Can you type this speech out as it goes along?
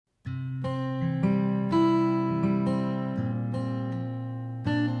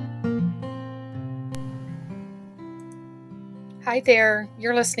Hi there,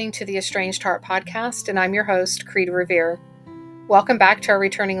 you're listening to the Estranged Heart podcast, and I'm your host, Creta Revere. Welcome back to our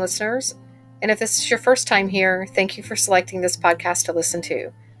returning listeners, and if this is your first time here, thank you for selecting this podcast to listen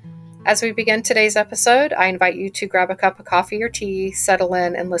to. As we begin today's episode, I invite you to grab a cup of coffee or tea, settle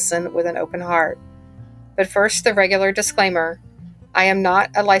in, and listen with an open heart. But first, the regular disclaimer. I am not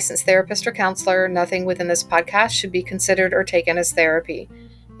a licensed therapist or counselor. Nothing within this podcast should be considered or taken as therapy.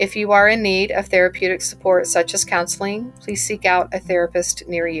 If you are in need of therapeutic support such as counseling, please seek out a therapist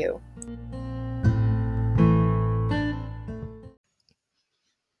near you.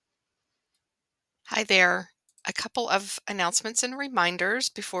 Hi there. A couple of announcements and reminders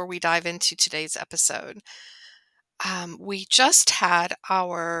before we dive into today's episode. We just had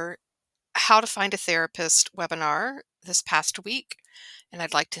our How to Find a Therapist webinar this past week, and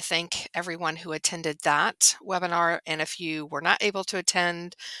I'd like to thank everyone who attended that webinar. And if you were not able to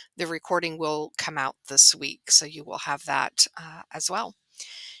attend, the recording will come out this week, so you will have that as well.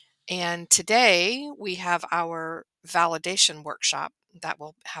 And today we have our validation workshop that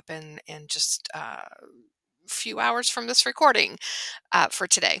will happen in just a few hours from this recording for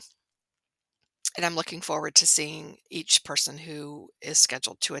today. And I'm looking forward to seeing each person who is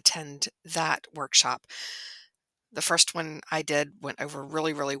scheduled to attend that workshop. The first one I did went over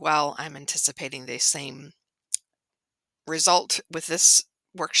really, really well. I'm anticipating the same result with this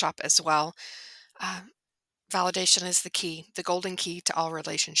workshop as well. Validation is the key, the golden key to all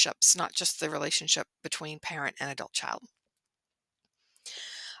relationships, not just the relationship between parent and adult child.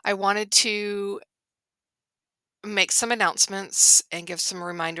 I wanted to make some announcements and give some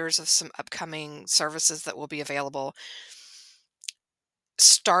reminders of some upcoming services that will be available.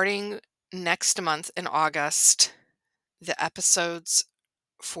 Starting next month in August, the episodes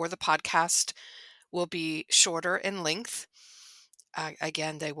for the podcast will be shorter in length.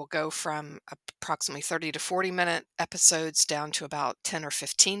 Again, they will go from approximately 30 to 40-minute episodes down to about 10 or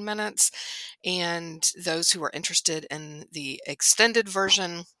 15 minutes. And those who are interested in the extended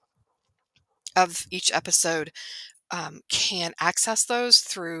version of each episode can access those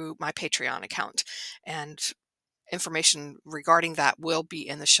through my Patreon account. And information regarding that will be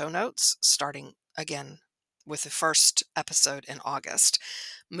in the show notes, starting again with the first episode in August,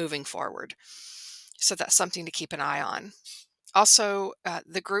 moving forward. So that's something to keep an eye on. Also,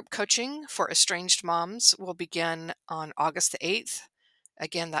 the group coaching for estranged moms will begin on August the 8th.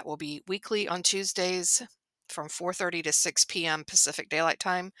 Again, that will be weekly on Tuesdays from 4:30 to 6 p.m. Pacific Daylight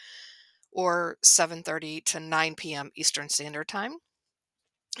Time, or 7:30 to 9 p.m. Eastern Standard Time.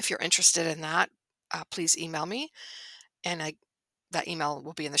 If you're interested in that, please email me, and that email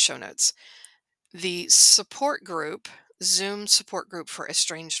will be in the show notes. The support group, Zoom support group for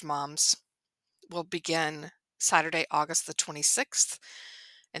estranged moms, will begin Saturday, August the 26th,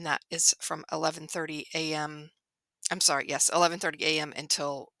 and that is from 11:30 a.m. 11:30 a.m.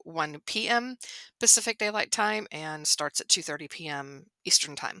 until 1 p.m. Pacific Daylight Time, and starts at 2:30 p.m.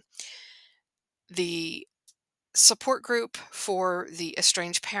 Eastern Time. The support group for the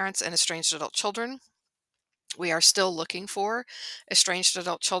estranged parents and estranged adult children, we are still looking for estranged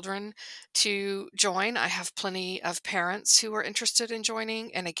adult children to join. I have plenty of parents who are interested in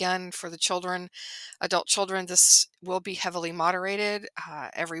joining. And again, for the adult children, this will be heavily moderated.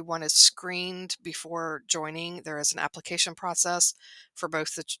 Everyone is screened before joining. There is an application process for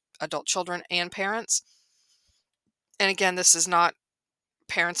both the adult children and parents. And again, this is not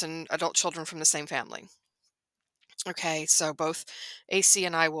parents and adult children from the same family. Okay, so both AC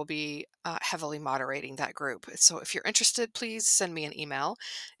and I will be heavily moderating that group. So if you're interested, please send me an email,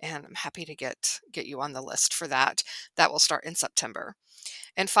 and I'm happy to get you on the list for that. That will start in September.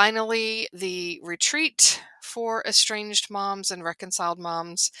 And finally, the retreat for estranged moms and reconciled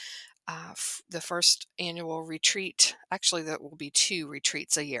moms, the first annual retreat. Actually, there will be 2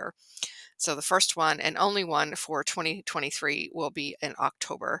 retreats a year. So the first one and only one for 2023 will be in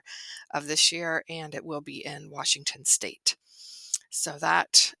October of this year, and it will be in Washington State. So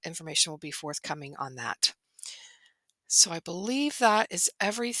that information will be forthcoming on that. So I believe that is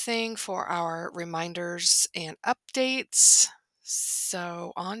everything for our reminders and updates.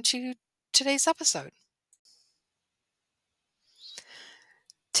 So on to today's episode.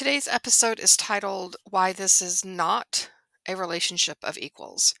 Today's episode is titled "Why This Is Not a Relationship of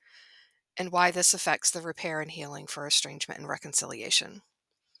Equals," and why this affects the repair and healing for estrangement and reconciliation.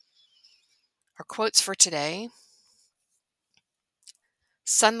 Our quotes for today: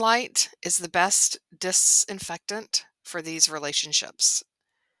 sunlight is the best disinfectant for these relationships.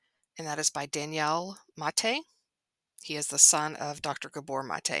 And that is by Daniel Mate. He is the son of Dr. Gabor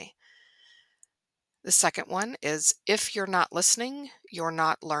Mate. The second one is, if you're not listening, you're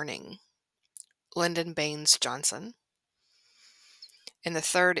not learning. Lyndon Baines Johnson. And the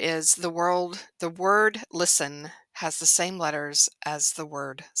third is the word listen has the same letters as the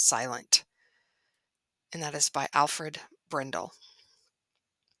word silent. And that is by Alfred Brindle.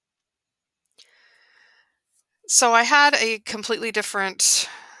 So I had a completely different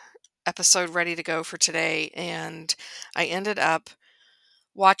episode ready to go for today, and I ended up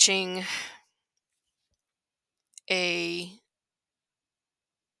watching a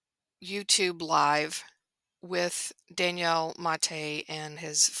YouTube live with Daniel Mate and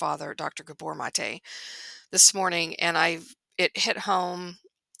his father, Dr. Gabor Mate, this morning, and it hit home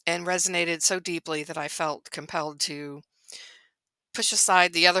and resonated so deeply that I felt compelled to push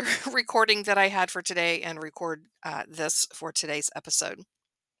aside the other recording that I had for today and record this for today's episode.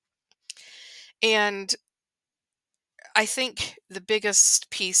 And I think the biggest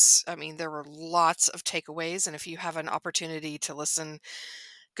piece, I mean, there were lots of takeaways, and if you have an opportunity to listen,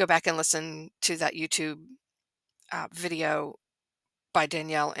 go back and listen to that YouTube video by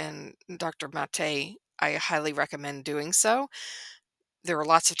Danielle and Dr. Mate. I highly recommend doing so. There were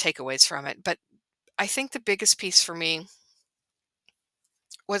lots of takeaways from it, but I think the biggest piece for me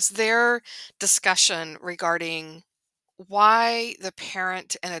was their discussion regarding why the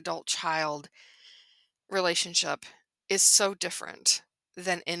parent and adult child relationship is so different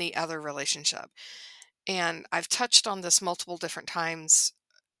than any other relationship. And I've touched on this multiple different times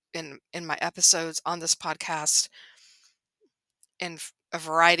in my episodes on this podcast in a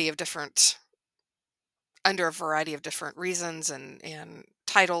variety of different under a variety of different reasons and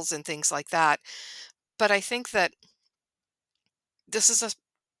titles and things like that. But I think that this is a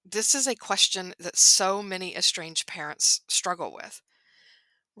this is a question that so many estranged parents struggle with,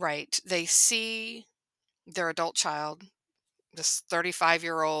 right? They see their adult child, this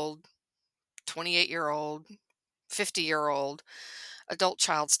 35-year-old, 28-year-old, 50-year-old adult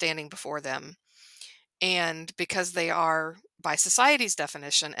child standing before them. And because they are, by society's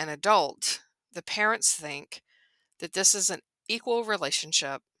definition, an adult, the parents think that this is an equal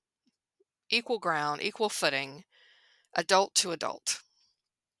relationship, equal ground, equal footing, adult to adult.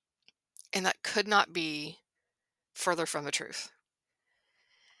 And that could not be further from the truth.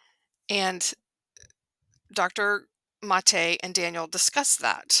 And Dr. Mate and Daniel discussed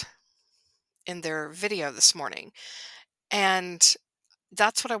that in their video this morning. And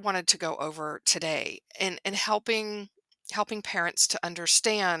that's what I wanted to go over today in helping parents to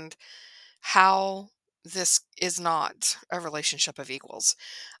understand how this is not a relationship of equals.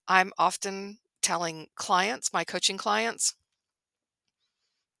 I'm often telling clients, my coaching clients,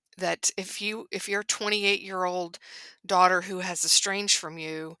 that if your 28-year-old daughter who has estranged from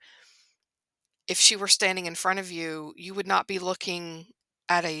you, if she were standing in front of you, you would not be looking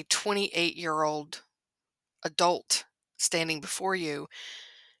at a 28-year-old adult standing before you.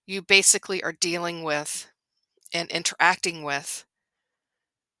 You basically are dealing with and interacting with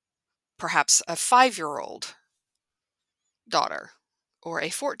perhaps a 5-year-old daughter or a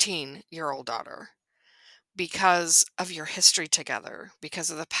 14-year-old daughter because of your history together, because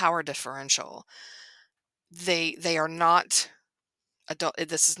of the power differential. They are not adult.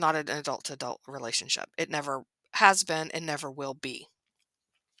 This is not an adult to adult relationship. It never has been and never will be.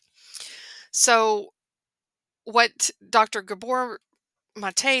 So what Dr. Gabor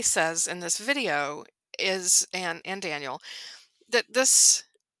Mate says in this video is, and Daniel, that this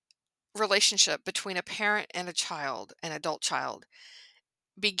relationship between a parent and a child, an adult child,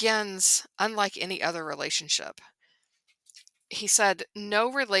 begins unlike any other relationship. He said,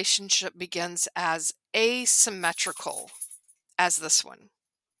 no relationship begins as asymmetrical as this one.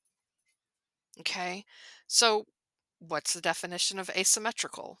 Okay. So what's the definition of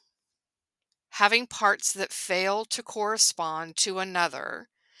asymmetrical? Having parts that fail to correspond to another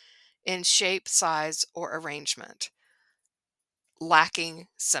in shape, size, or arrangement, lacking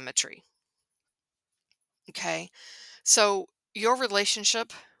symmetry. Okay. So your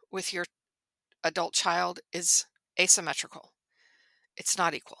relationship with your adult child is asymmetrical. It's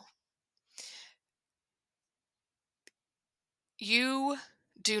not equal. You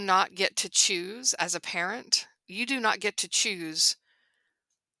do not get to choose as a parent. You do not get to choose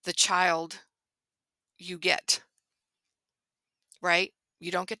the child you get, right? You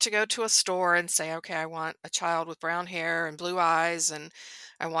don't get to go to a store and say, okay, I want a child with brown hair and blue eyes, and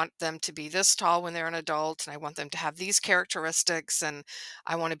I want them to be this tall when they're an adult, and I want them to have these characteristics, and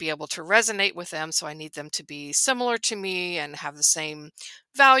I want to be able to resonate with them. So I need them to be similar to me and have the same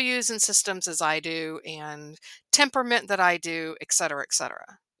values and systems as I do and temperament that I do, et cetera, et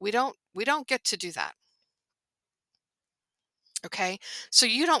cetera. We don't get to do that. Okay. So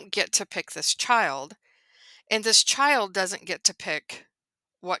you don't get to pick this child, and this child doesn't get to pick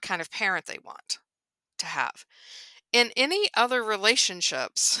what kind of parent they want to have. In any other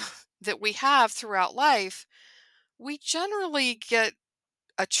relationships that we have throughout life, we generally get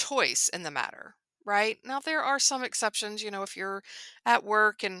a choice in the matter, right? Now, there are some exceptions, if you're at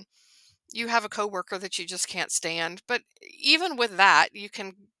work and you have a coworker that you just can't stand, but even with that, you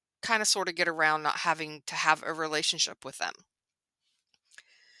can kind of sort of get around not having to have a relationship with them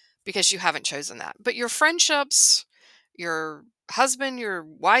because you haven't chosen that. But your friendships, your husband, your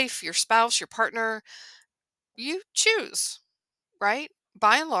wife, your spouse, your partner, you choose, right?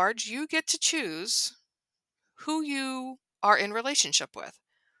 By and large, you get to choose who you are in relationship with.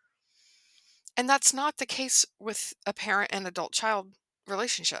 And that's not the case with a parent and adult child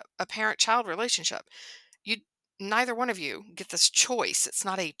relationship, a parent child relationship. You Neither one of you get this choice. It's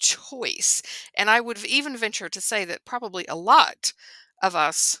not a choice. And I would even venture to say that probably a lot of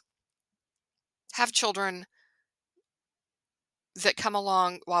us have children that come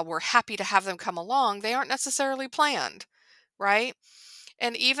along while we're happy to have them come along. They aren't necessarily planned, right?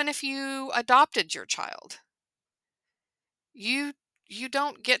 And even if you adopted your child, you you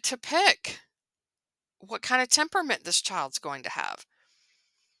don't get to pick what kind of temperament this child's going to have,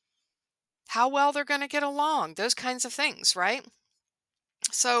 how well they're going to get along, those kinds of things, right?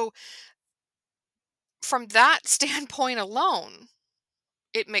 So, from that standpoint alone,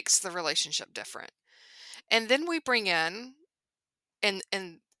 it makes the relationship different. And then we bring in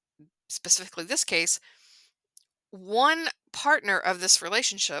specifically this case, one partner of this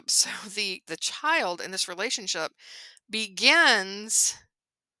relationship. So the child in this relationship begins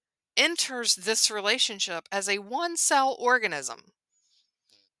enters this relationship as a one cell organism.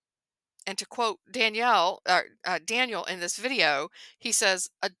 And to quote Daniel in this video, he says,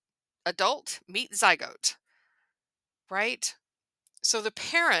 adult meet zygote, right? So the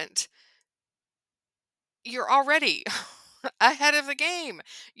parent, you're already ahead of the game.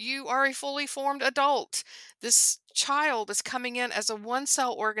 You are a fully formed adult. This child is coming in as a one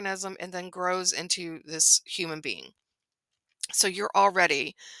cell organism and then grows into this human being. So you're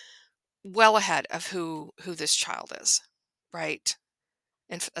already well ahead of who this child is, right?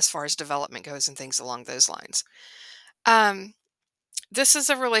 And as far as development goes and things along those lines. Um, this is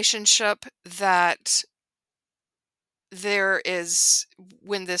a relationship that there is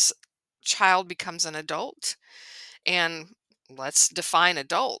when this child becomes an adult, and let's define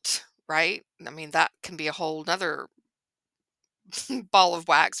adult, right? I mean, that can be a whole nother ball of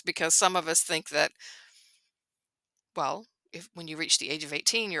wax because some of us think that, well, if when you reach the age of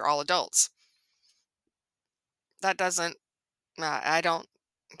 18, you're all adults. That doesn't, I don't,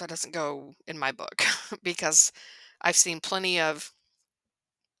 that doesn't go in my book because I've seen plenty of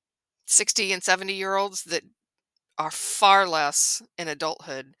 60 and 70-year olds that are far less in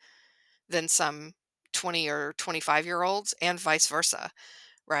adulthood than some 20 or 25-year olds and vice versa,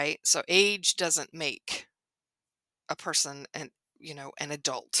 right? So age doesn't make a person an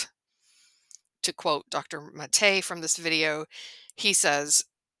adult. To quote Dr. Mate from this video, he says,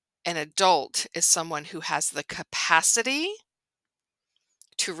 an adult is someone who has the capacity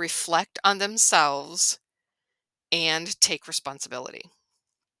to reflect on themselves and take responsibility.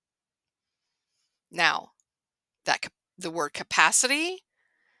 Now, the word capacity,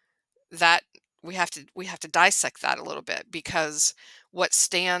 that we have to dissect that a little bit, because what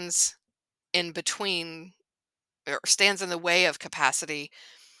stands in between or stands in the way of capacity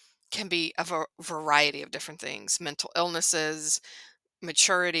can be a variety of different things: mental illnesses,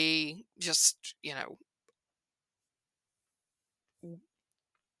 maturity, just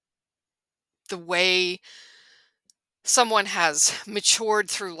the way someone has matured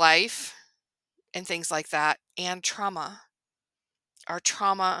through life and things like that, and trauma. Our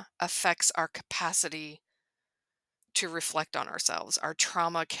trauma affects our capacity to reflect on ourselves. Our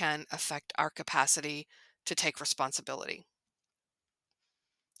trauma can affect our capacity to take responsibility.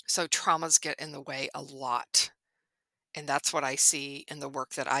 So traumas get in the way a lot. And that's what I see in the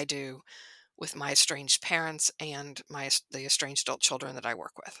work that I do with my estranged parents and the estranged adult children that I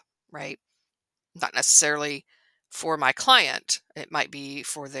work with, right? Not necessarily for my client. It might be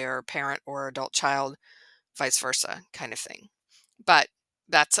for their parent or adult child, vice versa kind of thing. But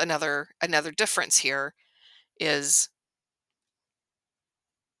that's another difference here is,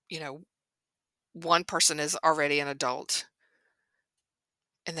 you know, one person is already an adult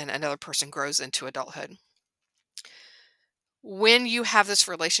and then another person grows into adulthood. When you have this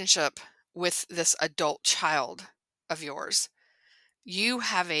relationship with this adult child of yours, you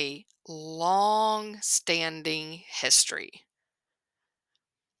have a long standing history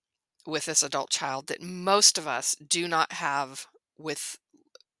with this adult child that most of us do not have with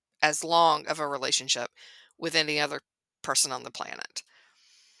as long of a relationship with any other person on the planet,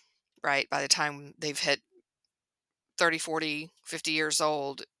 right? By the time they've hit 30, 40, 50 years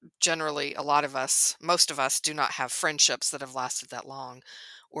old, generally, a lot of us, most of us, do not have friendships that have lasted that long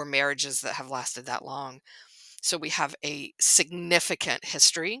or marriages that have lasted that long. So we have a significant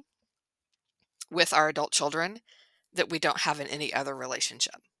history with our adult children that we don't have in any other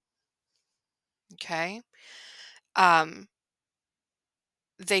relationship. Okay. Um,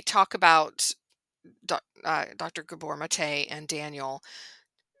 they talk about Dr. Gabor Mate and Daniel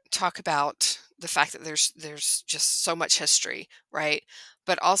talk about the fact that there's just so much history, right?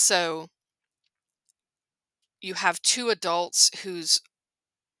 But also you have two adults whose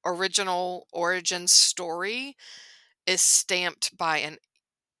original origin story is stamped by an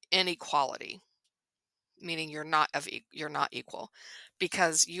inequality, meaning you're not equal,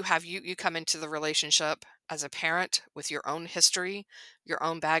 because you come into the relationship as a parent with your own history, your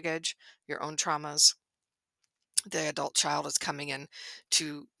own baggage, your own traumas. The adult child is coming in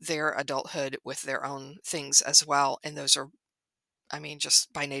to their adulthood with their own things as well, and those are, I mean,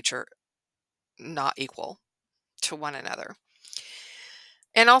 just by nature, not equal to one another.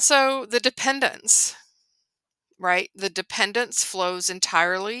 And also the dependence, right? The dependence flows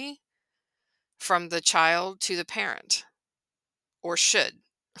entirely from the child to the parent, or should.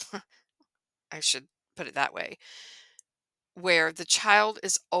 I should put it that way, where the child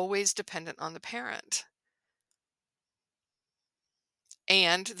is always dependent on the parent.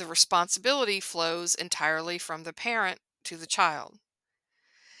 And the responsibility flows entirely from the parent to the child.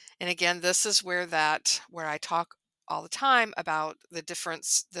 And again, this is where I talk all the time about the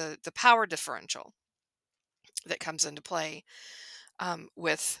difference, the power differential that comes into play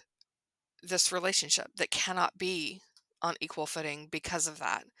with this relationship that cannot be on equal footing because of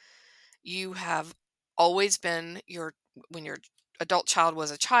that. You have always been when your adult child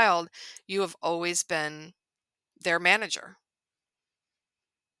was a child, you have always been their manager.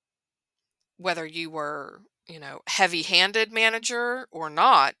 Whether you were, heavy-handed manager or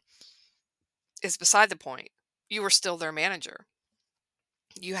not is beside the point. You were still their manager.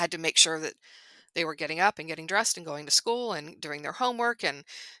 You had to make sure that they were getting up and getting dressed and going to school and doing their homework and,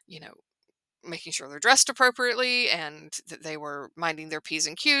 you know, making sure they're dressed appropriately and that they were minding their P's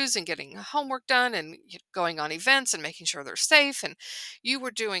and Q's and getting homework done and going on events and making sure they're safe. And you were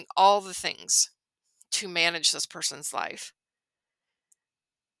doing all the things to manage this person's life.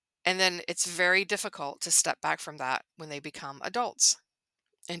 And then it's very difficult to step back from that when they become adults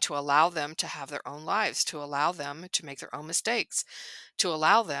and to allow them to have their own lives, to allow them to make their own mistakes, to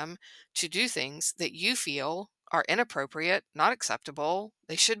allow them to do things that you feel are inappropriate, not acceptable,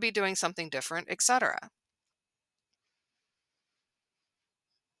 they should be doing something different, etc.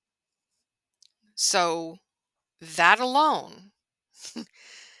 So that alone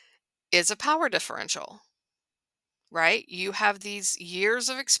is a power differential, right? You have these years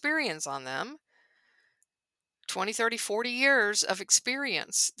of experience on them, 20, 30, 40 years of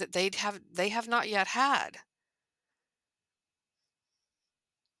experience that they have not yet had.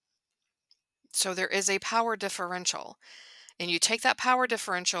 So there is a power differential. And you take that power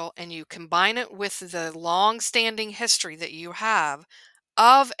differential and you combine it with the long-standing history that you have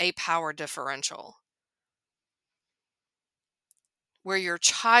of a power differential, where your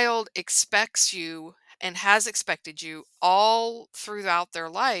child expects you and has expected you all throughout their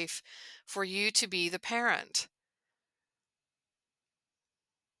life for you to be the parent.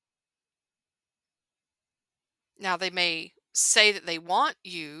 Now, they may say that they want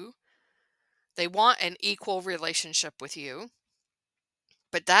an equal relationship with you,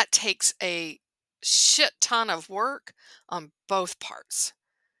 but that takes a shit ton of work on both parts.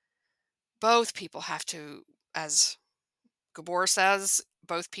 Both people have to, as Gabor says,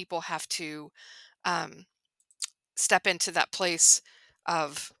 both people have to um, step into that place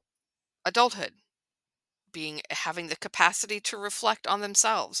of adulthood, having the capacity to reflect on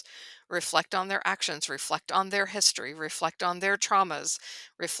themselves, reflect on their actions, reflect on their history, reflect on their traumas,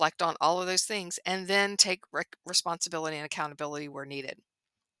 reflect on all of those things, and then take responsibility and accountability where needed.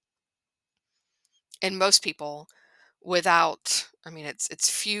 And most people, without, I mean, it's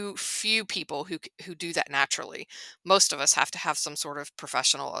few people who do that naturally. Most of us have to have some sort of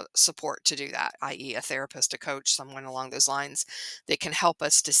professional support to do that, i.e. a therapist, a coach, someone along those lines that can help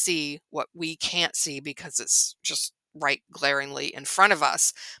us to see what we can't see because it's just right glaringly in front of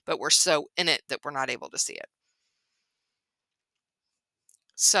us, but we're so in it that we're not able to see it.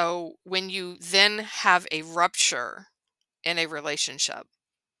 So when you then have a rupture in a relationship,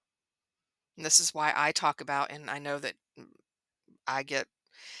 and this is why I talk about, and I know that I get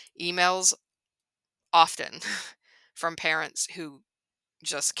emails often from parents who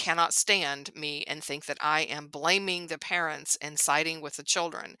just cannot stand me and think that I am blaming the parents and siding with the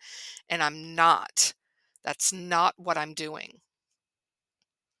children. And I'm not. That's not what I'm doing.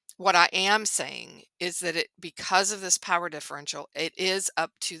 What I am saying is that because of this power differential, it is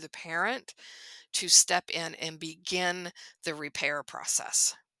up to the parent to step in and begin the repair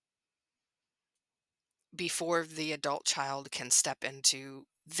process before the adult child can step into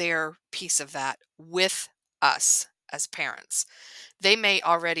their piece of that with us as parents. They may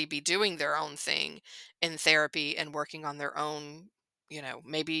already be doing their own thing in therapy and working on their own,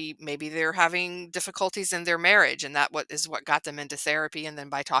 maybe they're having difficulties in their marriage, and what got them into therapy, and then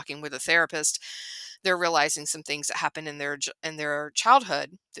by talking with a therapist, they're realizing some things that happened in their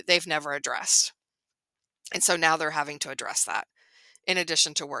childhood that they've never addressed. And so now they're having to address that, in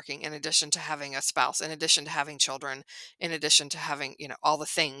addition to working, in addition to having a spouse, in addition to having children, in addition to having, all the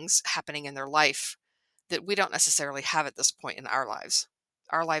things happening in their life that we don't necessarily have at this point in our lives.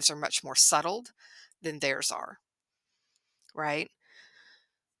 Our lives are much more settled than theirs are, right?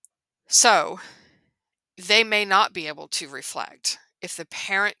 So they may not be able to reflect. If the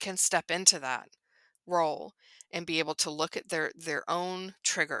parent can step into that role and be able to look at their own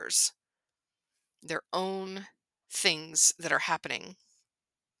triggers, their own things that are happening,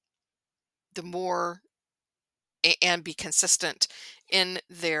 the more and be consistent in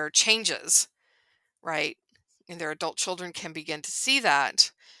their changes, right? And their adult children can begin to see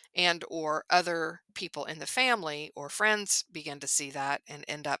that, and or other people in the family or friends begin to see that and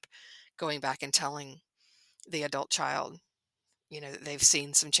end up going back and telling the adult child, that they've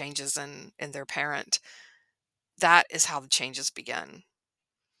seen some changes in their parent. That is how the changes begin,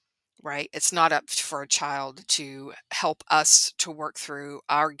 right? It's not up for a child to help us to work through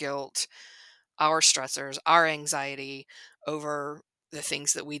our guilt, our stressors, our anxiety over the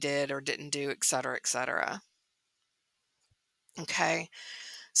things that we did or didn't do, et cetera, et cetera. Okay.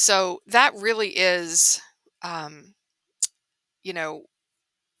 So that really is, um, you know,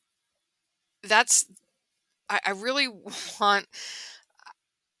 that's, I really want,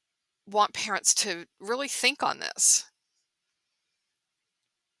 parents to really think on this,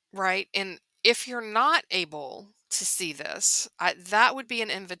 right? And if you're not able to see this, that would be an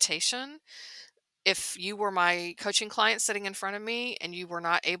invitation. If you were my coaching client sitting in front of me and you were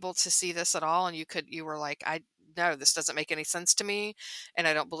not able to see this at all, and you were like, I no, this doesn't make any sense to me and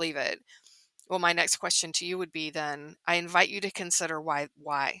I don't believe it. Well, my next question to you would be, then I invite you to consider why.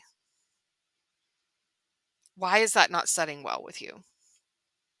 Why is that not setting well with you?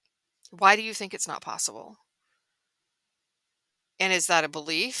 Why do you think it's not possible? And is that a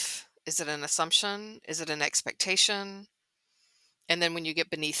belief? Is it an assumption? Is it an expectation? And then when you get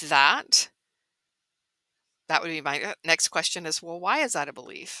beneath that, that would be my next question is, well, why is that a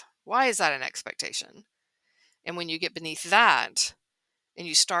belief? Why is that an expectation? And when you get beneath that and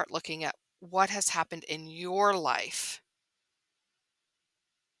you start looking at what has happened in your life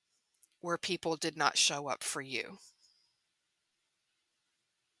where people did not show up for you,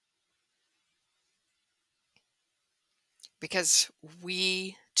 because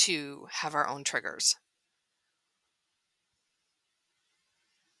we too have our own triggers.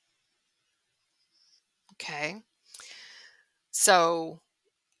 Okay. So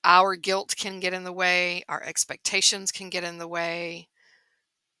our guilt can get in the way, our expectations can get in the way,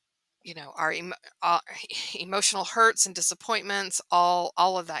 our emotional hurts and disappointments, all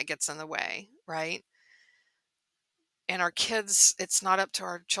of that gets in the way, right? And our kids, it's not up to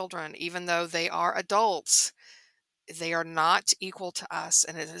our children, even though they are adults. They are not equal to us,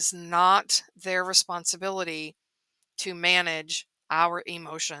 and it is not their responsibility to manage our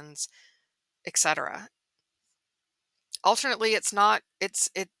emotions, etc. Alternately, it's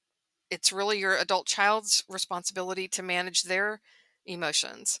really your adult child's responsibility to manage their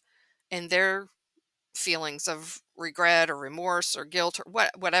emotions and their feelings of regret or remorse or guilt or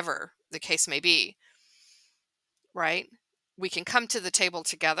whatever the case may be, right? We can come to the table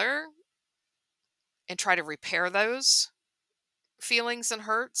together and try to repair those feelings and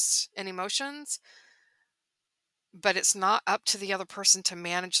hurts and emotions, but it's not up to the other person to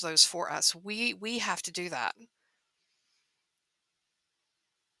manage those for us. We have to do that.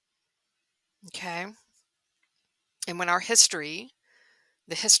 Okay? And when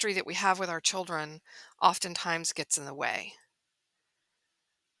the history that we have with our children oftentimes gets in the way.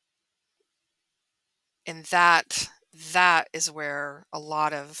 And that is where a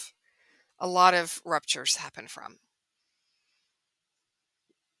lot of ruptures happen from.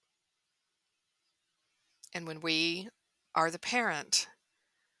 And when we are the parent,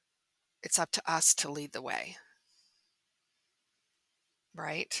 it's up to us to lead the way,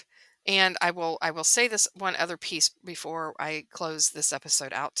 right? And I will say this one other piece before I close this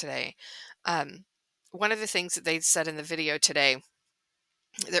episode out today. Um, One of the things that they said in the video today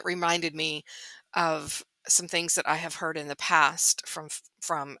that reminded me of some things that I have heard in the past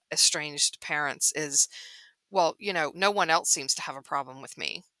from estranged parents is, well, no one else seems to have a problem with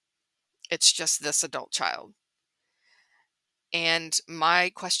me. It's just this adult child. And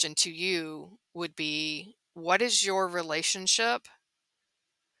my question to you would be, what is your relationship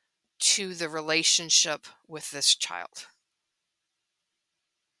to the relationship with this child?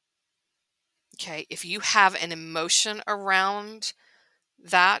 Okay, if you have an emotion around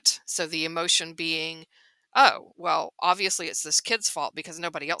that, so the emotion being, oh, well, obviously it's this kid's fault because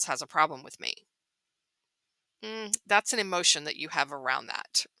nobody else has a problem with me. That's an emotion that you have around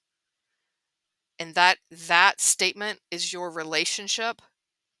that. And that statement is your relationship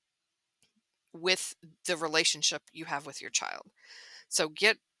with the relationship you have with your child. So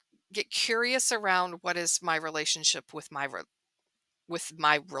get curious around, what is my relationship with my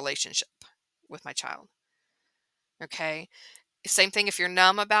relationship with my child. Okay? Same thing if you're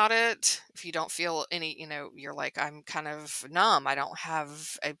numb about it, if you don't feel any, you're like, I'm kind of numb, I don't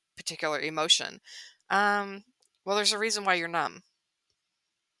have a particular emotion. Well, there's a reason why you're numb,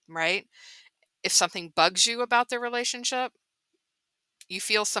 right? If something bugs you about the relationship, you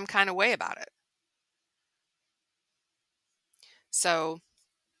feel some kind of way about it. So,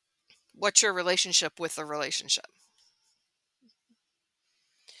 what's your relationship with the relationship?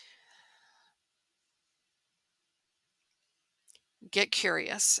 Get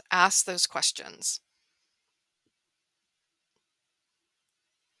curious, ask those questions.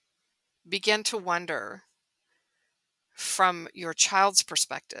 Begin to wonder from your child's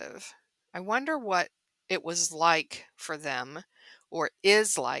perspective. I wonder what it was like for them, or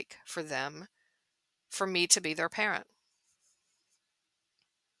is like for them, for me to be their parent.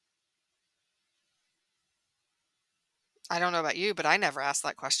 I don't know about you, but I never asked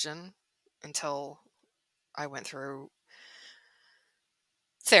that question until I went through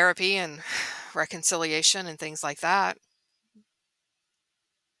therapy and reconciliation and things like that.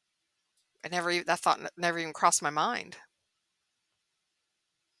 That thought never even crossed my mind.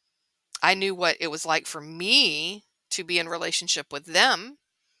 I knew what it was like for me to be in relationship with them,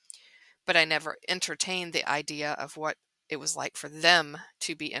 but I never entertained the idea of what it was like for them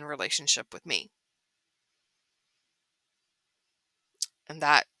to be in relationship with me. And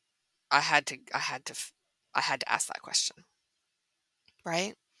that I had to ask that question,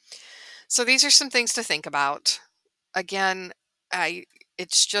 right? So these are some things to think about. Again, it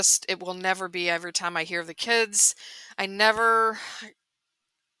will never be every time I hear the kids. I never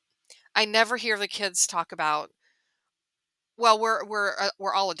hear the kids talk about, well, we're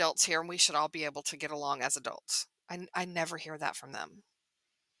all adults here and we should all be able to get along as adults. I never hear that from them.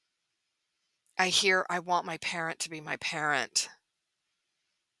 I hear, I want my parent to be my parent,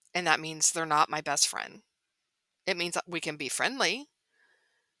 and that means they're not my best friend. It means that we can be friendly,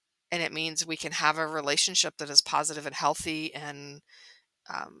 and it means we can have a relationship that is positive and healthy and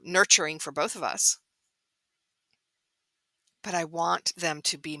nurturing for both of us. But I want them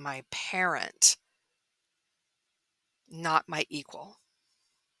to be my parent, not my equal.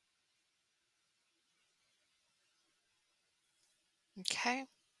 Okay.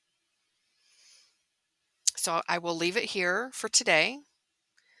 So I will leave it here for today.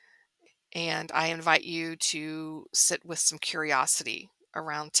 And I invite you to sit with some curiosity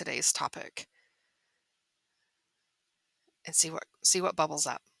around today's topic and see what bubbles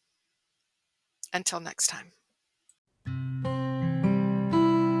up. Until next time.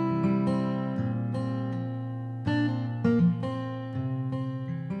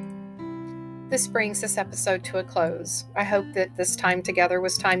 This brings this episode to a close. I hope that this time together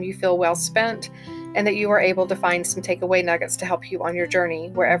was time you feel well spent, and that you are able to find some takeaway nuggets to help you on your journey,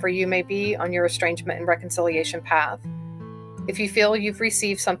 wherever you may be on your estrangement and reconciliation path. If you feel you've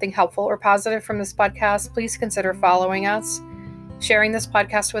received something helpful or positive from this podcast, please consider following us, sharing this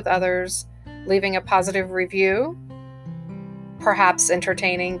podcast with others, leaving a positive review, perhaps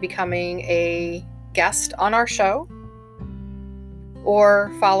entertaining becoming a guest on our show,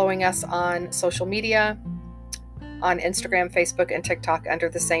 or following us on social media, on Instagram, Facebook, and TikTok under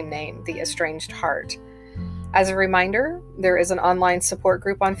the same name, The Estranged Heart. As a reminder, there is an online support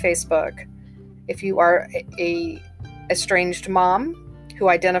group on Facebook. If you are a estranged mom who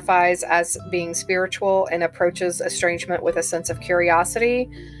identifies as being spiritual and approaches estrangement with a sense of curiosity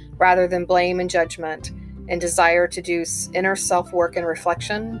rather than blame and judgment, and desire to do inner self-work and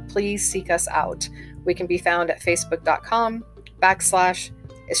reflection, please seek us out. We can be found at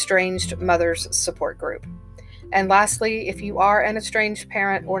facebook.com/estranged mothers support group. And lastly, if you are an estranged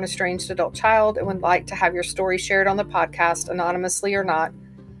parent or an estranged adult child and would like to have your story shared on the podcast, anonymously or not,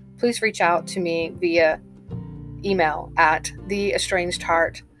 please reach out to me via email at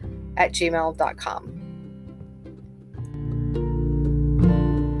theestrangedheart@gmail.com.